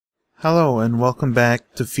Hello and welcome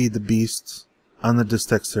back to Feed the Beast on the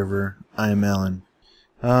Distech server. I am Alan.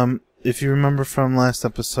 If you remember from last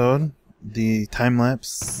episode, the time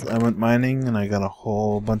lapse, I went mining and I got a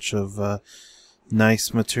whole bunch of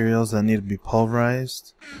nice materials that need to be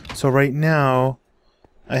pulverized. So right now,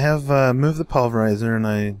 I have moved the pulverizer and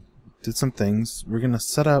I did some things. We're going to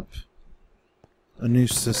set up a new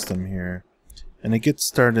system here. And to get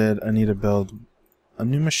started, I need to build a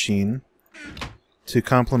new machine to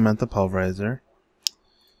complement the pulverizer,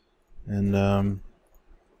 and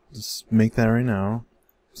just make that right now.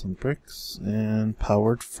 Some bricks and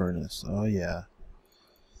powered furnace. Oh yeah,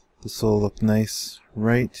 this will look nice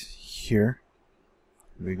right here.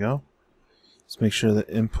 Here we go. Let's make sure the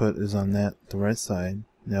input is on the right side.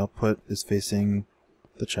 The output is facing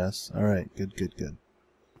the chest. All right, good.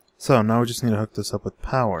 So now we just need to hook this up with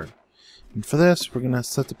power, and for this we're gonna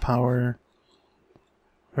set the power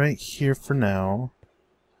right here for now.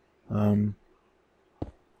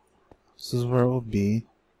 This is where it will be.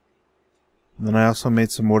 And then I also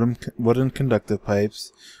made some wooden conductive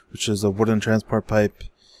pipes, which is a wooden transport pipe,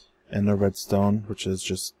 and a redstone, which is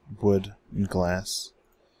just wood and glass.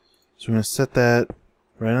 So we're going to set that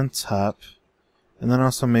right on top. And then I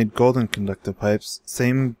also made golden conductive pipes,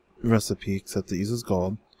 same recipe except it uses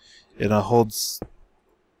gold. It holds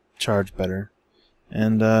charge better.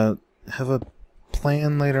 And have a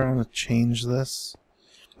plan later on to change this.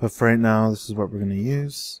 But for right now, this is what we're going to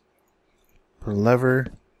use. Put a lever.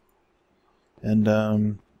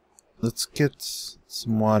 And let's get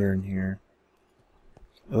some water in here.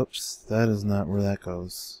 Oops, that is not where that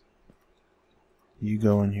goes. You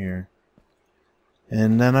go in here.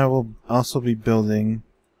 And then I will also be building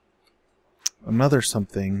another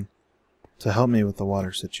something to help me with the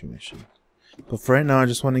water situation. But for right now, I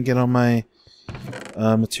just want to get all my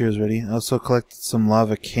materials ready. I also collected some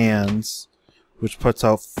lava cans, which puts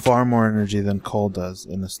out far more energy than coal does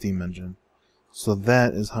in a steam engine. So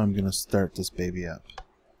that is how I'm going to start this baby up.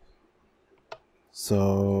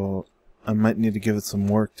 So I might need to give it some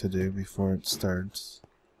work to do before it starts.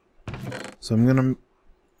 So I'm going to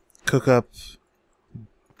cook up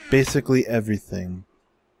basically everything.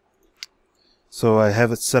 So I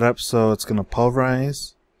have it set up so it's going to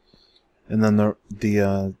pulverize, and then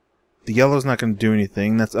the yellow is not going to do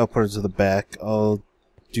anything. That's outputted to the back. I'll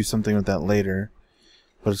do something with that later.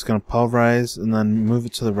 But it's going to pulverize and then move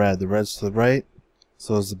it to the red. The red's to the right,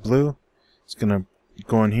 so is the blue. It's going to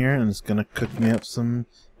go in here and it's going to cook me up some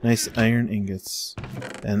nice iron ingots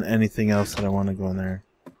and anything else that I want to go in there.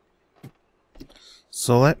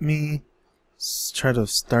 So let me try to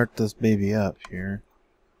start this baby up here.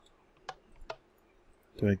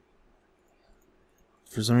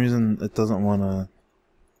 For some reason it doesn't want to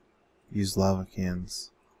use lava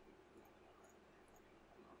cans.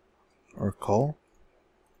 Or coal?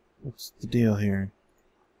 What's the deal here?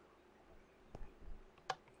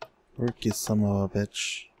 Work you some of a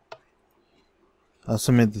bitch. I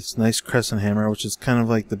also made this nice crescent hammer, which is kind of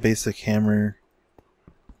like the basic hammer.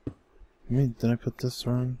 Did I put this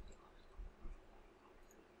wrong?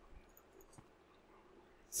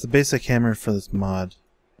 It's the basic hammer for this mod.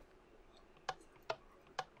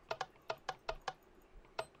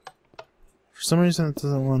 For some reason it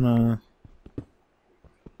doesn't want to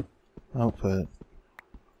output.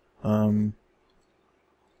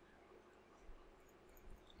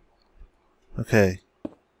 Okay.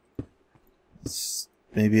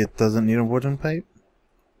 Maybe it doesn't need a wooden pipe?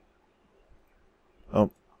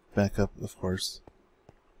 Oh, back up, of course.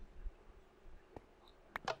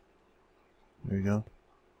 There we go.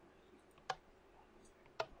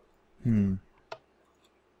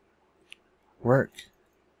 Work.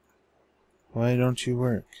 Why don't you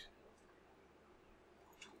work?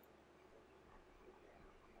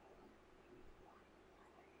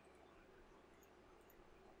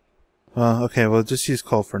 Okay, well, just use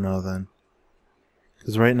coal for now then.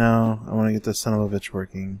 Because right now, I want to get this son of a bitch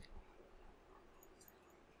working.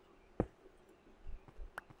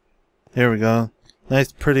 There we go.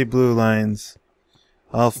 Nice pretty blue lines.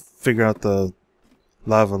 I'll figure out the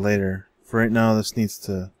lava later. For right now, this needs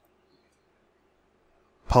to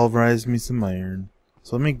pulverize me some iron.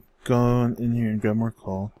 So let me go in here and grab more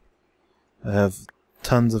coal. I have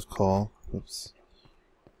tons of coal. Oops.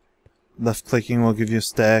 Left clicking will give you a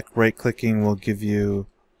stack, right clicking will give you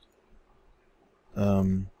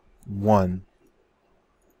one.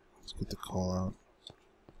 Let's get the coal out.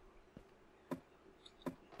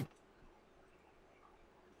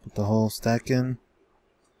 Put the whole stack in.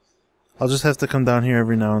 I'll just have to come down here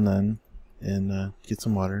every now and then and get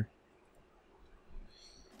some water.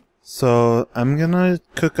 So I'm gonna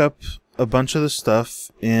cook up a bunch of the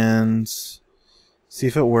stuff and See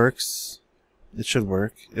if it works. It should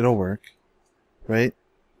work. It'll work. Right?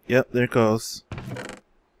 Yep, there it goes.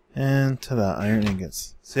 And ta-da, iron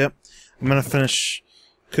ingots. So yep, I'm gonna finish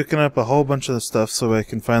cooking up a whole bunch of the stuff so I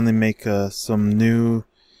can finally make some new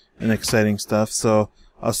and exciting stuff. So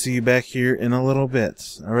I'll see you back here in a little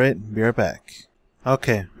bit. Alright, be right back.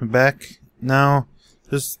 Okay, I'm back. Now,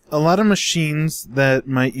 there's a lot of machines that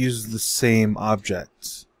might use the same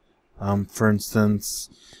object. For instance,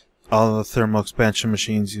 all the thermal expansion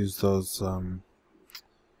machines use those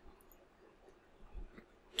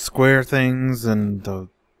square things and the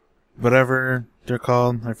whatever they're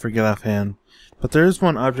called. I forget offhand. But there is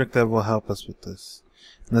one object that will help us with this.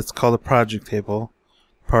 And that's called a project table.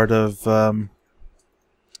 Part of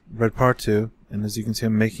Red Power 2. And as you can see,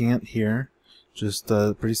 I'm making it here. Just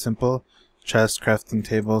pretty simple. Chest, crafting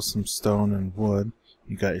table, some stone and wood.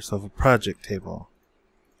 You got yourself a project table.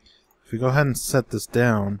 If we go ahead and set this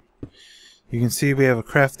down, you can see we have a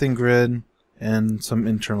crafting grid and some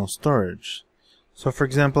internal storage. So for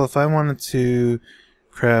example, if I wanted to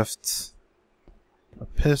craft a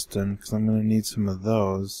piston, because I'm going to need some of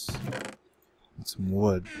those, and some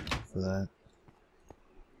wood for that,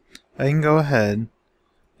 I can go ahead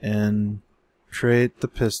and create the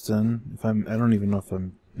piston. I don't even know if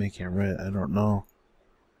I'm making it right. I don't know.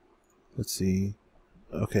 Let's see.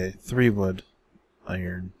 Okay, 3 wood,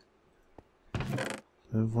 iron. Do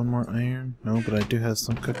I have one more iron? No, but I do have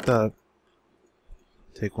some cooked up.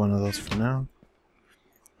 Take one of those for now.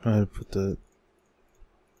 Go ahead and put the...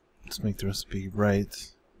 Let's make the recipe right.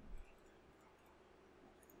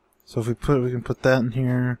 So if we can put that in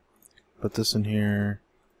here, put this in here,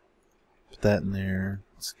 put that in there.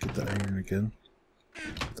 Let's get the iron again.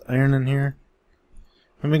 Put the iron in here.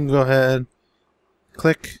 And we can go ahead,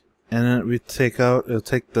 click, and then it'll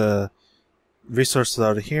take the resources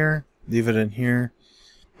out of here, leave it in here.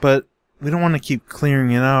 But we don't want to keep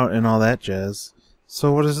clearing it out and all that jazz.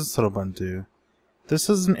 So what does this little button do? This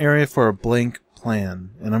is an area for a blank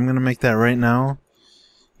plan, and I'm going to make that right now.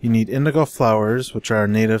 You need indigo flowers, which are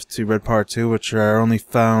native to Red Power 2, which are only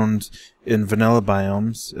found in vanilla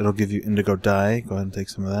biomes. It'll give you indigo dye. Go ahead and take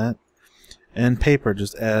some of that. And paper.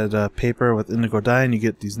 Just add paper with indigo dye, and you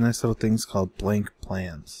get these nice little things called blank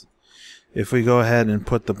plans. If we go ahead and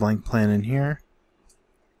put the blank plan in here,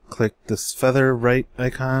 click this feather right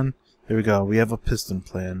icon, there we go. We have a piston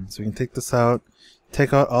plan. So we can take this out,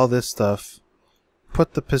 take out all this stuff,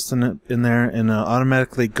 put the piston in there, and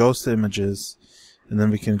automatically ghost images, and then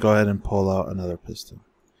we can go ahead and pull out another piston.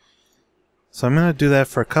 So I'm going to do that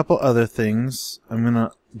for a couple other things. I'm going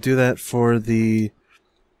to do that for the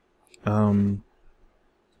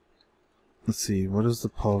let's see, what does the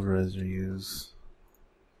pulverizer use?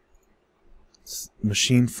 It's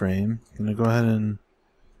machine frame. I'm going to go ahead and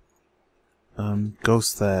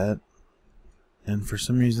ghost that, and for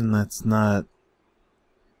some reason that's not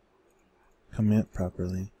coming up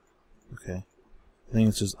properly. Okay, I think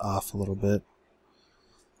it's just off a little bit.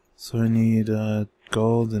 So I need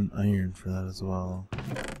gold and iron for that as well.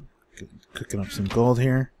 Cooking up some gold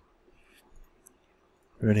here.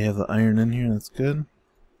 We already have the iron in here, that's good.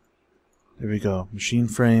 There we go, machine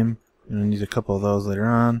frame. We're going to need a couple of those later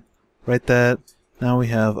on. Write that. Now we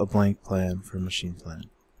have a blank plan for a machine plan.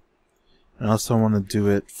 I also want to do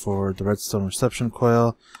it for the redstone reception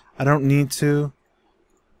coil. I don't need to,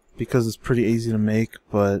 because it's pretty easy to make,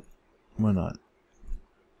 but why not?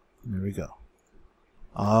 There we go.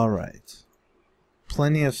 Alright.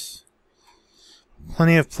 Plenty of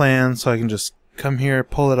plans, so I can just come here,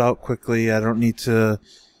 pull it out quickly. I don't need to,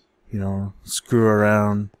 screw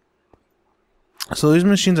around. So these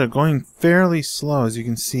machines are going fairly slow. As you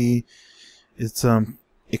can see, it's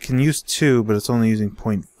it can use 2, but it's only using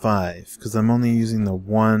 0.5 because I'm only using the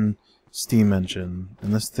 1 steam engine,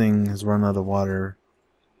 and this thing has run out of water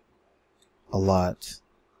a lot.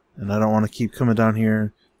 And I don't want to keep coming down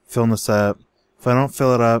here, filling this up. If I don't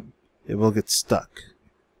fill it up, it will get stuck.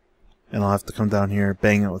 And I'll have to come down here,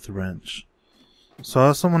 bang it with a wrench. So I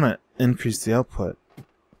also want to increase the output.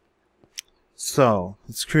 So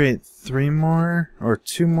let's create 2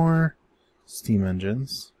 more steam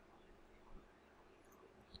engines.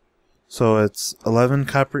 So it's 11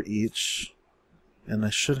 copper each, and I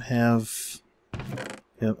should have,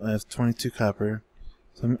 yep, I have 22 copper.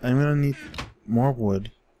 So I'm gonna need more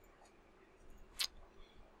wood.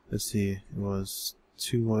 Let's see, it was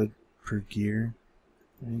 2 wood per gear,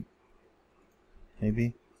 right?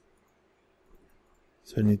 Maybe.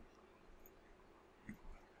 So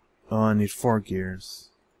I need 4 gears.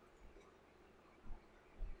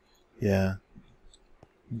 Yeah.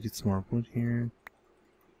 Get some more wood here.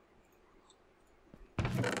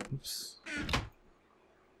 Oops.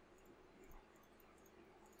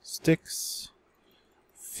 sticks,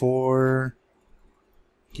 4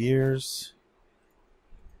 gears,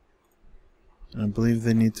 and I believe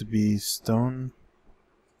they need to be stone.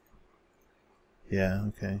 Yeah,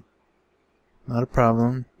 okay. Not a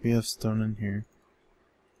problem. We have stone in here.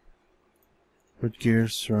 Wood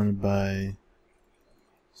gears surrounded by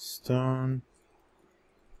stone.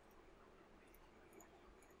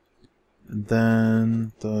 And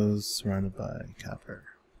then those surrounded by copper.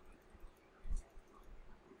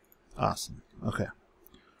 Awesome. Okay.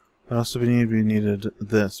 What else do we need? We needed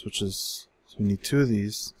this, which is, so we need 2 of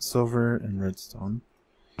these, silver and redstone.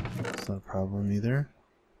 That's not a problem either.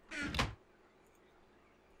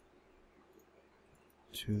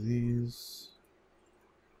 2 of these.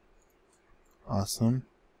 Awesome.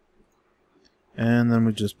 And then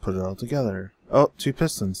we just put it all together. Oh, 2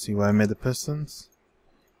 pistons. See why I made the pistons?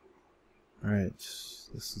 Alright.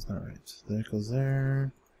 This is not right. There goes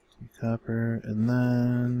there. 2 copper. And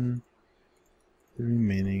then the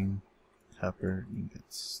remaining copper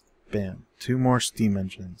ingots. Bam. 2 more steam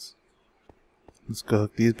engines. Let's go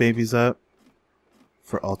hook these babies up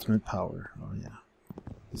for ultimate power. Oh yeah.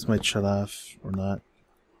 This might shut off or not.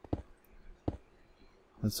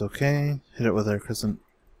 That's okay. Hit it with our crescent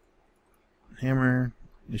hammer.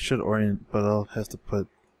 It should orient, but I'll have to put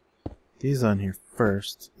these on here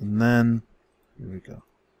first, and then here we go.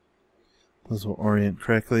 Those will orient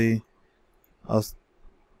correctly. I'll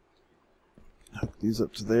hook these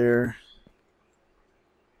up to there.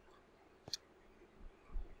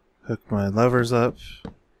 Hook my levers up.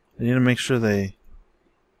 I need to make sure they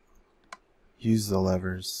use the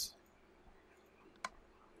levers.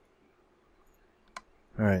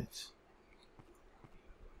 Alright.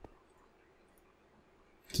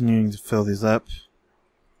 Continuing to fill these up.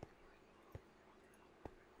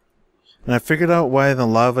 And I figured out why the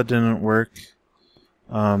lava didn't work.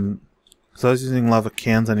 Because I was using lava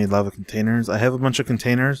cans, I need lava containers. I have a bunch of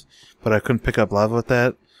containers, but I couldn't pick up lava with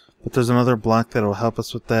that. But there's another block that will help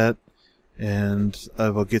us with that. And I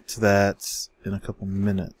will get to that in a couple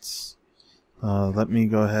minutes. Let me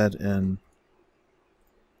go ahead and,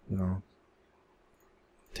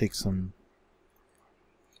 take some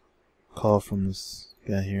call from this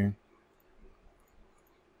guy here.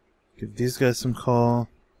 Give these guys some call,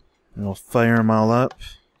 and we'll fire them all up.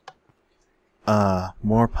 Ah,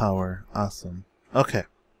 more power. Awesome. Okay.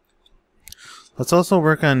 Let's also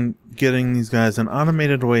work on getting these guys an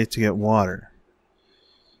automated way to get water.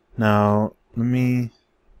 Now, let me...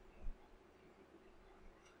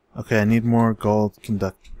 Okay, I need more gold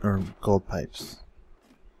gold pipes.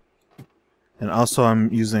 And also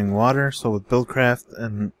I'm using water, so with Buildcraft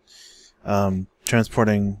and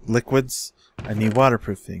transporting liquids, I need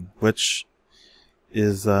waterproofing, which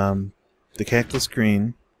is the cactus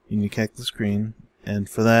green. You need cactus green, and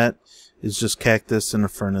for that is just cactus in a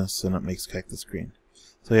furnace, and it makes cactus green.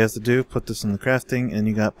 So you have to do, put this in the crafting, and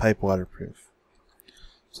you got pipe waterproof.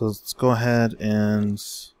 So let's go ahead and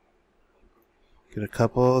get a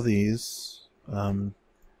couple of these. Let's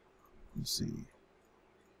see.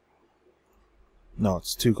 No,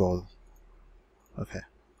 it's 2 gold. Okay.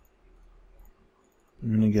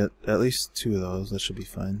 I'm gonna get at least 2 of those. That should be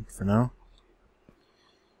fine for now.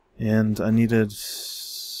 And I needed...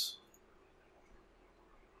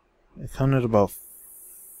 I counted about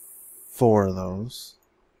 4 of those.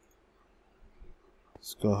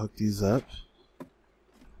 Let's go hook these up.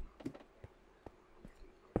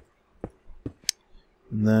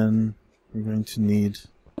 And then we're going to need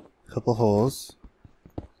a couple holes.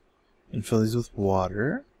 And fill these with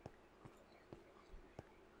water.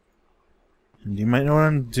 And you might know what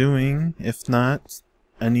I'm doing. If not,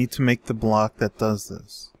 I need to make the block that does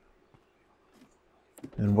this.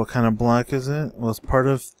 And what kind of block is it? Well, it's part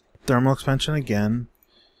of thermal expansion again.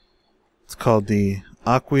 It's called the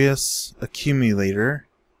Aqueous Accumulator.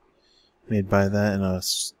 Made by that in a...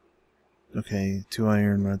 Okay, 2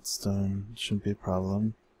 iron, redstone. Shouldn't be a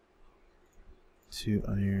problem. 2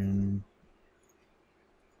 iron...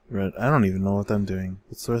 Red. I don't even know what I'm doing.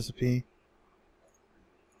 What's the recipe?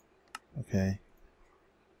 Okay.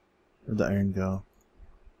 Where'd the iron go?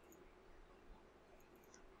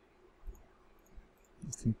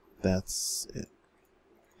 I think that's it.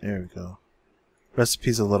 There we go.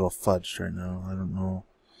 Recipe's a little fudged right now. I don't know.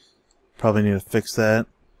 Probably need to fix that.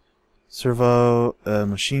 Servo,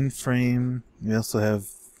 machine frame. We also have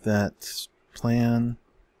that plan.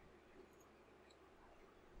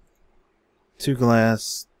 2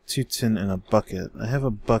 glass, 2 tin, and a bucket. I have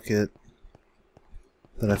a bucket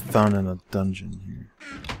that I found in a dungeon here.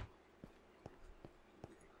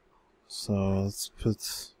 So let's put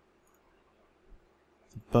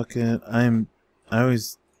the bucket. I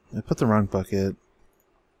put the wrong bucket.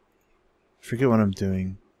 forget what I'm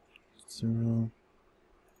doing. 0.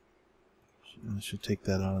 I should take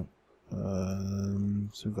that out.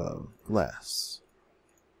 So go glass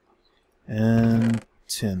and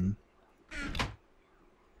tin.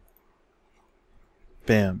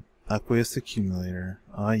 Bam, aqueous accumulator.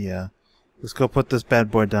 Oh yeah. Let's go put this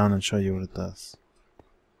bad boy down and show you what it does.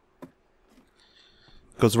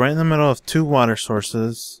 It goes right in the middle of 2 water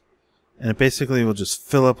sources, and it basically will just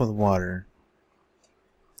fill up with water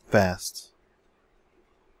fast.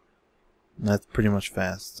 And that's pretty much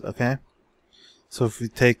fast, okay? So if we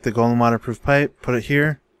take the golden waterproof pipe, put it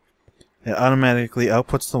here, it automatically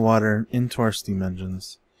outputs the water into our steam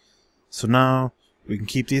engines. So now we can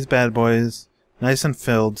keep these bad boys nice and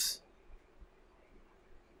filled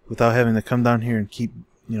without having to come down here and keep,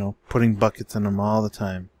 you know, putting buckets in them all the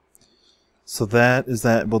time. So that is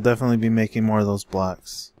that. We'll definitely be making more of those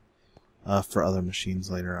blocks for other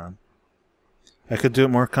machines later on. I could do it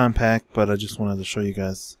more compact, but I just wanted to show you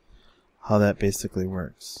guys how that basically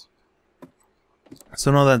works.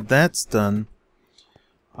 So now that that's done,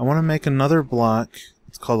 I want to make another block.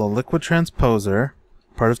 It's called a liquid transposer,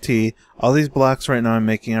 part of T. All these blocks right now I'm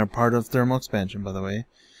making are part of thermal expansion, by the way.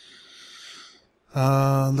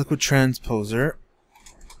 Liquid transposer.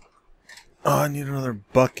 Oh, I need another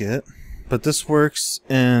bucket. But this works,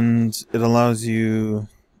 and it allows you...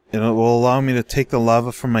 It will allow me to take the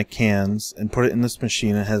lava from my cans and put it in this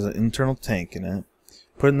machine. It has an internal tank in it.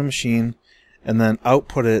 Put it in the machine, and then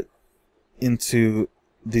output it into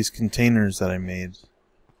these containers that I made.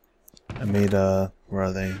 I made, where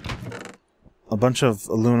are they? A bunch of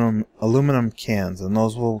aluminum cans, and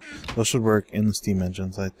those should work in the steam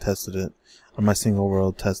engines. I tested it on my single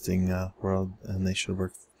world testing world, and they should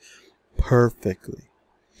work perfectly.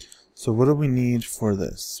 So what do we need for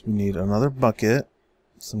this? We need another bucket,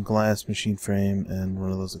 some glass machine frame, and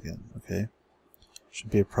one of those again. Okay, should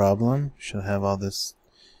be a problem. Should have all this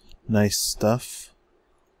nice stuff.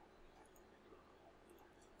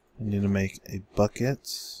 I need to make a bucket.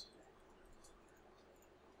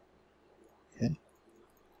 Okay.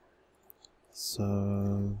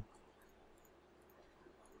 So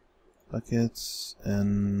buckets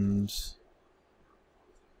and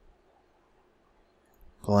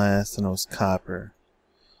glass, and it was copper.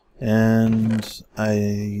 And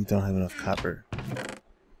I don't have enough copper.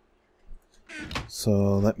 So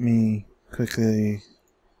let me quickly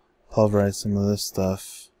pulverize some of this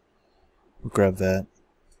stuff. We'll grab that.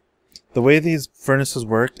 The way these furnaces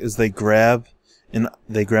work is they grab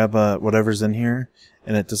whatever's in here,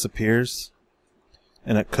 and it disappears,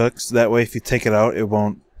 and it cooks. That way, if you take it out, it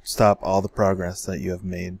won't stop all the progress that you have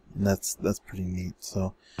made, and that's pretty neat.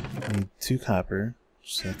 So I need 2 copper,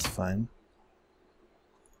 so that's fine.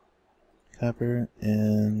 Copper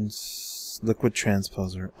and liquid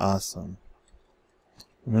transposer, awesome.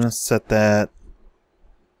 I'm gonna set that.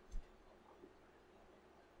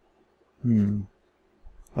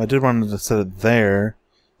 I did want to set it there,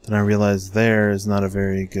 then I realized there is not a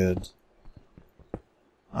very good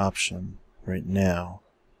option right now.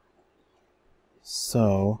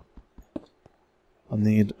 So I'll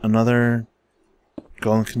need another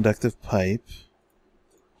golden conductive pipe,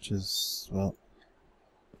 which is, well,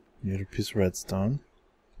 need a piece of redstone.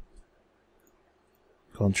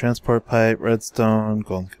 Golden transport pipe, redstone,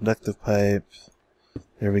 golden conductive pipe.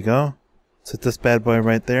 There we go. Set this bad boy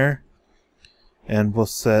right there. And we'll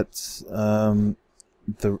set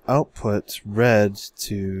the output red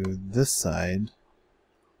to this side.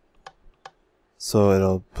 So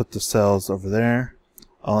it'll put the cells over there.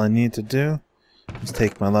 All I need to do is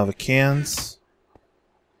take my lava cans,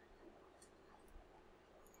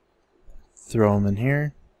 throw them in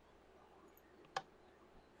here.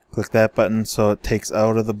 Click that button so it takes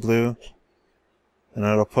out of the blue, and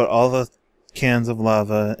it'll put all the cans of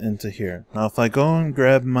lava into here. Now if I go and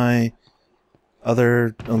grab my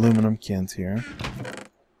other aluminum cans here,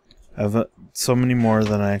 I have so many more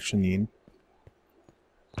than I actually need.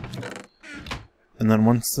 And then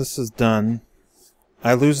once this is done,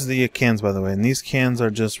 I lose the cans, by the way, and these cans are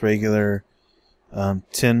just regular 3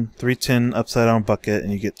 tin upside down bucket,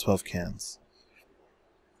 and you get 12 cans.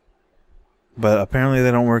 But apparently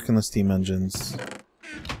they don't work in the steam engines,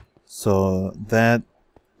 so that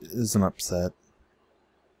is an upset.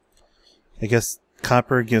 I guess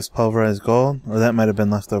copper gives pulverized gold, or that might have been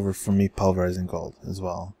left over from me pulverizing gold as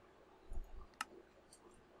well.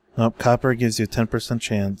 Nope, copper gives you a 10%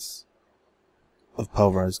 chance of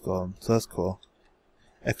pulverized gold, so that's cool.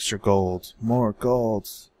 Extra gold, more gold.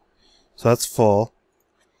 So that's full.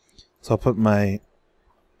 So I'll put my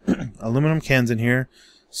aluminum cans in here,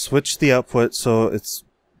 switch the output so it's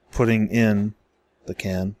putting in the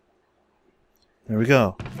can. There we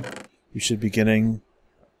go. you should be getting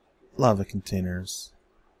lava containers.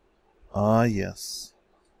 Ah, yes.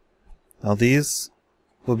 Now these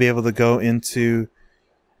will be able to go into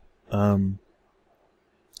the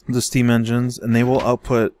steam engines, and they will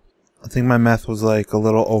output, I think my math was like a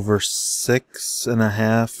little over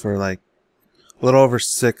 6.5, or like a little over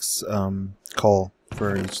 6 coal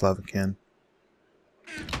for each lava can.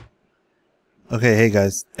 Okay, hey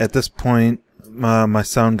guys, at this point my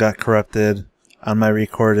sound got corrupted on my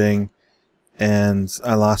recording and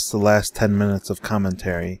I lost the last 10 minutes of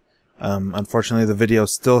commentary. Unfortunately the video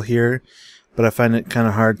is still here, but I find it kind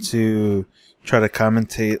of hard to try to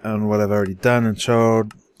commentate on what I've already done and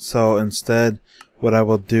showed. So instead, what I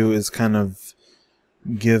will do is kind of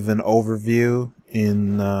give an overview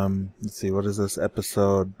in, let's see, what is this,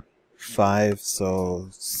 episode 5, so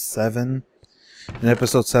 7. In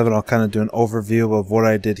episode 7, I'll kind of do an overview of what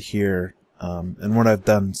I did here, and what I've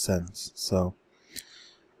done since. So,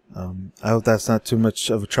 I hope that's not too much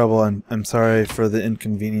of a trouble. I'm sorry for the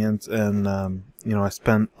inconvenience, and, you know, I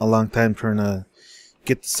spent a long time trying to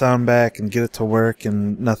get the sound back and get it to work,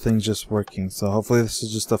 and nothing's just working. So hopefully this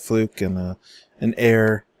is just a fluke and an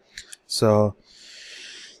error. So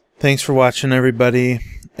thanks for watching, everybody.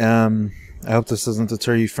 I hope this doesn't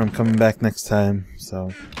deter you from coming back next time. So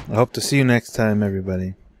I hope to see you next time,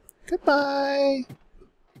 everybody. Goodbye.